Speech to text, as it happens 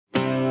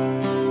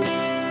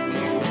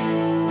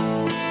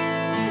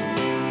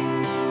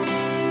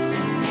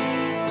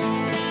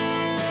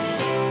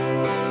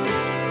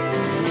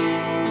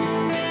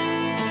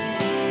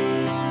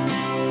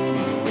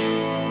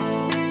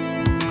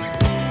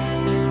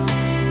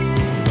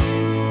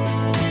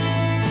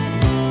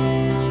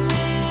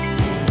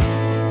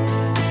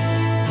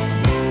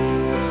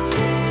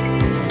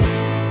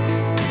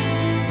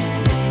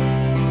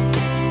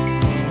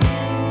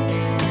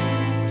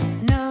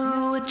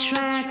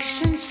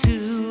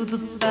the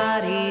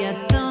body I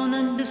don't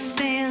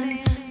understand,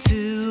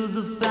 to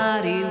the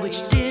body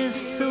which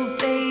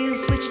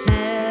disobeys, which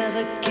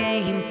never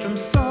came from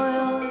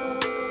soil.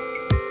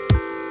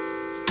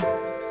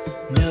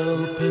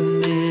 No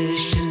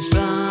permission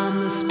from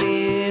the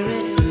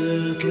spirit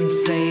who can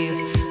save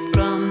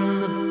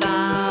from the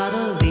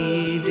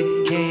bodily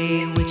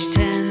decay which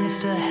tends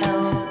to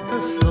help the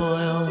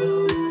soil.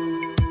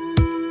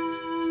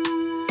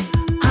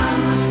 I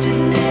must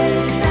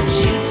admit that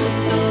you took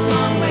the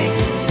long way.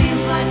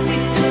 Seems like we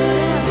could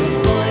have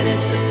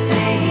avoided the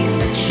pain,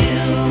 but you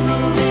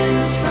move in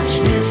such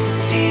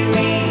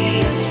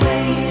mysterious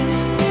ways.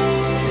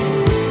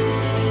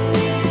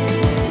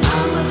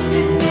 I must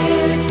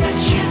admit that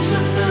you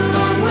took the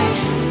long way.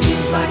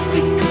 Seems like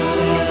we could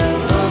have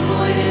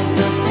avoided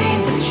the pain,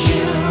 but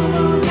you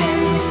move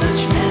in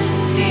such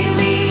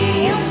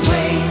mysterious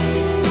ways.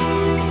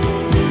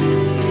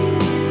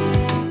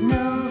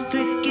 No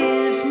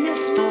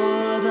forgiveness for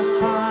the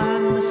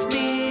harm the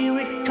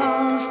spirit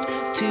caused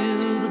to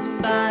the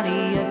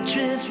body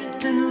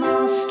adrift and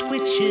lost,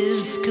 which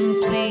is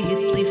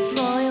completely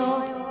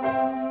soiled.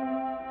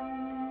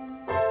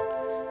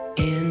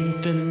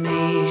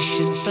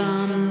 Information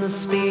from the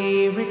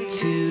spirit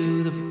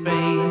to the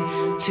brain,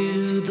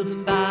 to the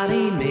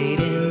body, made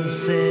in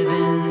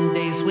 7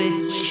 days,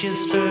 which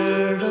is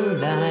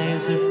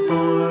fertilizer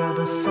for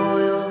the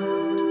soil.